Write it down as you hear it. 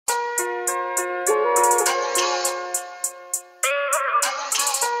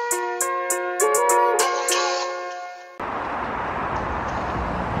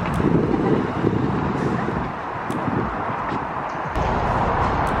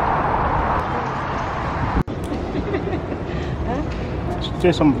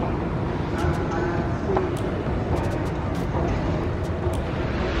Say something.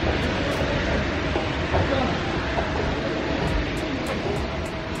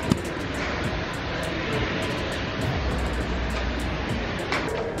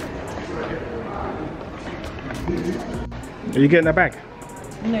 Are you getting that bag?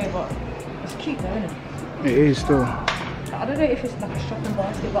 No, but it's cute though, isn't it? It is still. I don't know if it's like a shopping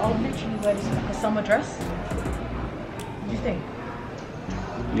basket, but I'll literally wear this like a summer dress. What do you think?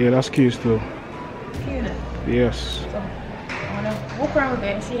 Yeah, that's cute still. Cute, isn't it? Yes. So, I'm gonna walk around with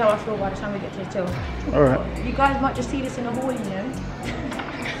it and see how I feel by the time we get to the till. Alright. You guys might just see this in a haul, you know.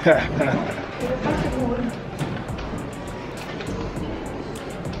 I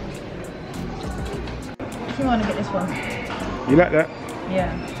think I want to get this one. You like that?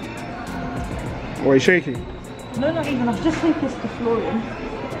 Yeah. Or are you shaking? No, not even. I just think it's the flooring.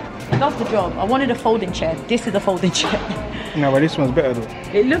 It does the job. I wanted a folding chair. This is a folding chair. No, but this one's better though.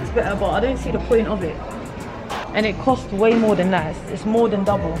 It looks better, but I don't see the point of it. And it costs way more than that. It's more than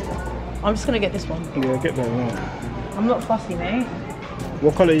double. I'm just gonna get this one. Yeah, get that one. I'm not fussy, mate.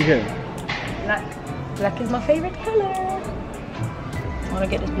 What colour are you getting? Black. Black is my favourite colour. I wanna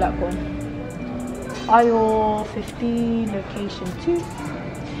get this black one. Aisle 50, location 2.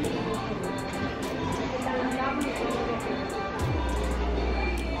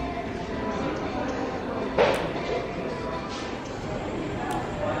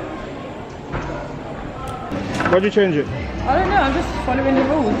 Why'd you change it? I don't know, I'm just following the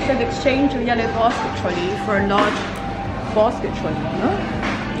rules. It said exchange your yellow basket trolley for a large basket trolley, no?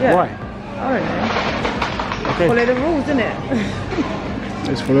 Yeah. Why? I don't know. Okay. Follow the rules, innit?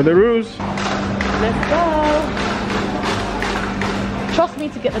 Let's follow the rules. Let's go. Trust me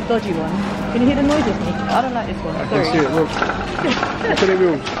to get the dodgy one. Can you hear the noises, Nick? I don't like this one. I Sorry. can see it, look. Look at the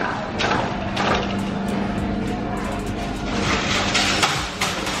rules.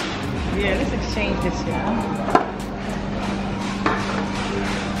 Yeah, let's exchange this here.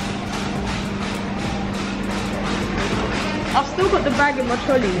 I've still got the bag in my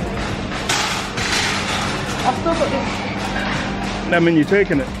trolley. I've still got this. That mean you're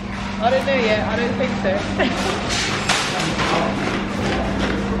taking it? I don't know yet. I don't think so.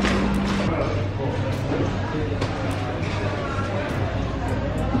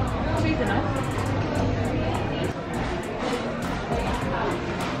 Sweet enough.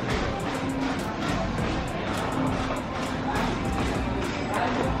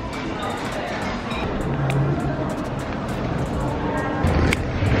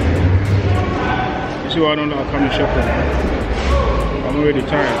 You see why I don't like coming shopping? I'm already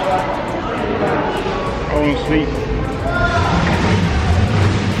tired. I want to sleep.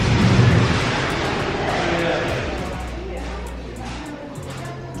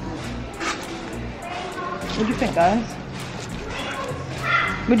 What do you think, guys?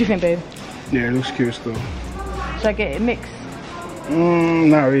 What do you think, babe? Yeah, it looks cute still. Should I get it mixed?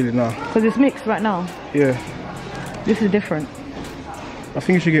 Not really, no. Because it's mixed right now. Yeah. This is different. I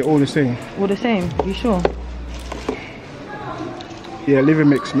think you should get all the same. All the same? You sure? Yeah, leave it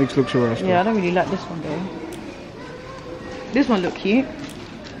mixed. Mixed looks alright. Yeah, I don't really like this one though. This one look cute.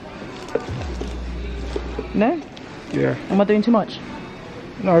 No? Yeah. Am I doing too much?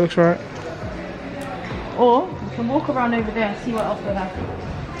 No, it looks right. Or we can walk around over there and see what else they have.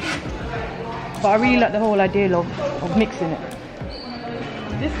 But I really like the whole idea of mixing it.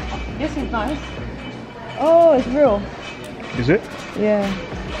 This is nice. Oh, it's real. Is it? Yeah.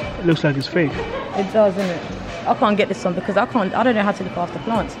 It looks like it's fake. It does, isn't it? I can't get this one because I don't know how to look after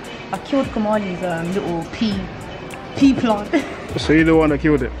plants. I killed Kamali's little pea plant. So you're the one that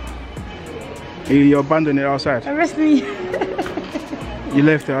killed it? You abandoned it outside? Arrest me. You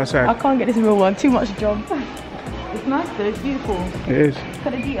left it outside? I can't get this real one, too much job. It's nice though, it's beautiful. It is. Look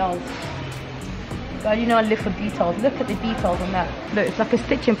at the details. God, you know I live for details. Look at the details on that. Look, it's like a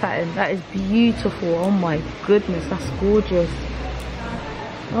stitching pattern. That is beautiful. Oh my goodness, that's gorgeous.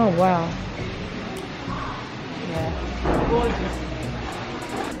 Oh wow. Yeah, gorgeous.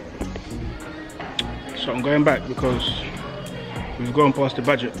 So I'm going back because we've gone past the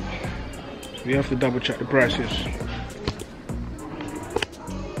budget. So we have to double check the prices.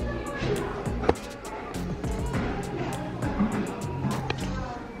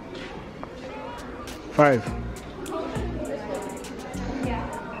 $5. Yeah.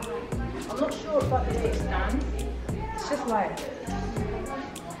 I'm not sure about the way it stands. It's just like...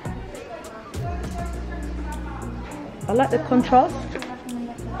 I like the contrast.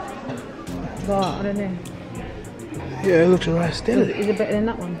 But I don't know. Yeah, it looks alright still. Is it better than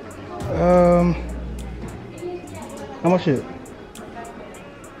that one? How much is it?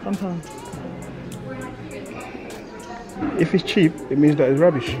 £1. If it's cheap, it means that it's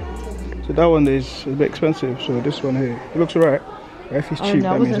rubbish. So that one is a bit expensive. So this one here, it looks alright. If it's cheap,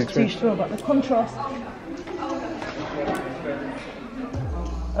 that means it's expensive. I wasn't too sure about the contrast.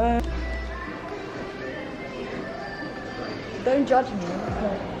 Don't judge me.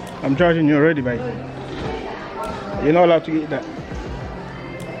 I'm judging you already, mate. You're not allowed to eat that.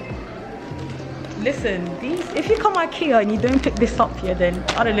 Listen, if you come Ikea and you don't pick this up here, then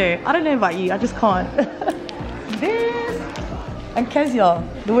I don't know about you, I just can't. This and Kezia,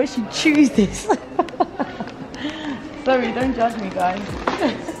 the way she chews this. Sorry, don't judge me, guys.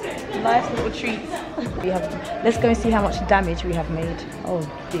 Life's little treats. Let's go and see how much damage we have made. Oh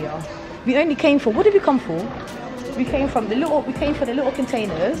dear. We only came for, what did we come for? We came for the little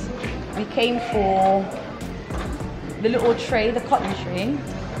containers. We came for the little tray, the cutlery tray.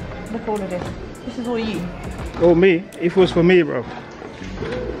 Look at all of this. This is all you. Oh, me? If it was for me, bro,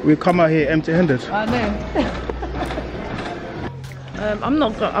 we'd come out here empty-handed. I know. I'm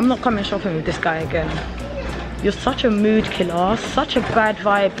not coming shopping with this guy again. You're such a mood killer, such a bad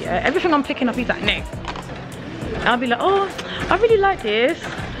vibe. Yeah? Everything I'm picking up, he's like, no. And I'll be like, oh, I really like this.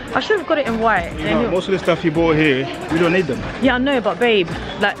 I should have got it in white. You know, most of the stuff you bought here, we don't need them. Yeah, I know, but babe,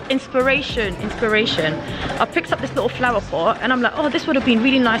 like inspiration. I picked up this little flower pot and I'm like, oh, this would have been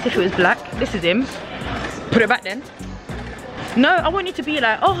really nice if it was black. This is him. Put it back then. No, I want you to be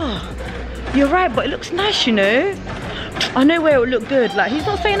like, oh, you're right, but it looks nice, you know. I know where it will look good. Like, he's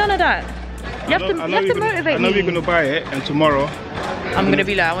not saying none of that. You have to motivate me. I know you're gonna buy it, and tomorrow I'm gonna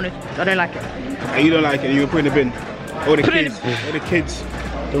be like, I don't like it. And you don't like it, you're gonna put it in the bin. All the kids,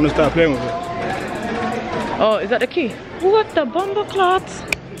 they wanna start playing with it. Oh, is that the key? What the bumper clots?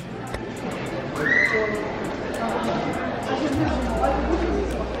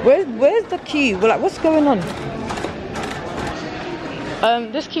 Where's the key? Well, like, what's going on?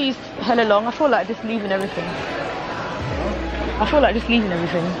 This key's hella long. I feel like just leaving everything.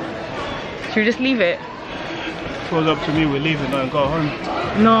 Should we just leave it? It was up to me, we're leaving now and go home.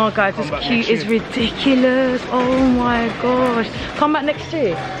 No, guys, this queue is ridiculous. Oh my gosh. Come back next year.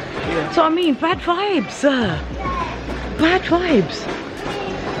 Yeah. So I mean, bad vibes. Bad vibes.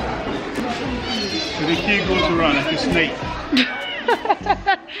 So the queue goes around like a snake.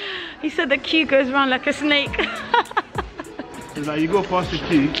 He said the queue goes around like a snake. It's like you go past the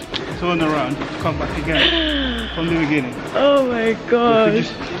queue, turn around, come back again from the beginning. Oh my god.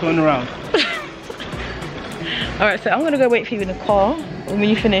 Just turn around. Alright, so I'm gonna go wait for you in the car. When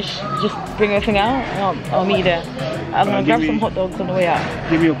you finish, just bring everything out and I'll meet you there. I'm gonna grab some hot dogs on the way out.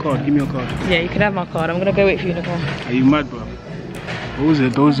 Give me your card, Yeah, you can have my card. I'm gonna go wait for you in the car. Are you mad, bro?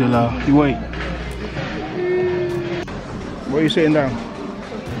 Those are loud. You wait. Where are you sitting down?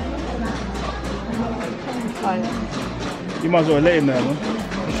 I'm tired. You might as well let him there, man.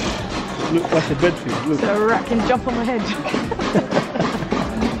 Look, that's a bed for you. Look. So a rat can jump on my head.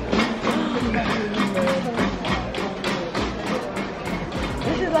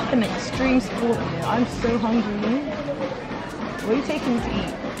 This is like an extreme sport here. I'm so hungry. Where are you taking me to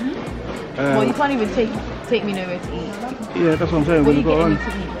eat? Well, you can't even take me nowhere to eat. Yeah, that's what I'm saying. We're gonna go home.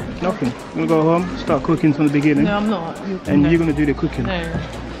 Nothing. I'm gonna go home, start cooking from the beginning. No, I'm not. You're gonna do the cooking. No.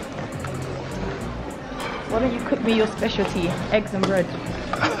 Why don't you cook me your specialty, eggs and bread?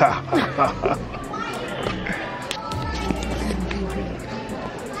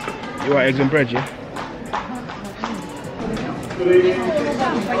 You want eggs and bread, yeah?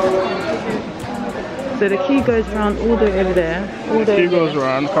 So the queue goes around all the way over there. The queue goes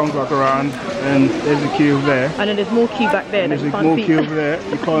around, comes back around, and there's a queue over there. And then there's more queue back there. There's more queue over there,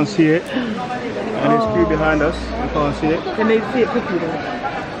 you can't see it. And there's queue behind us, you can't see it. Can they see it quickly though?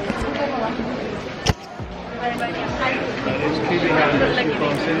 There's queue behind us, you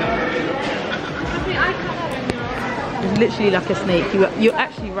can't see it. It's literally like a snake. You're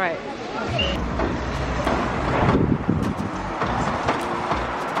actually right.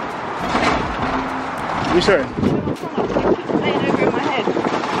 What are you saying? Playing over in my head.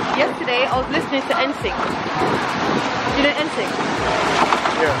 Yesterday I was listening to NSYNC. Do you know NSYNC?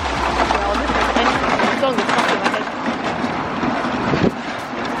 Yeah. I was listening to NSYNC. The song is stuck in my head.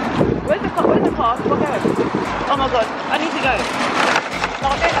 Where's the car? We're going. Oh my god, I need to go.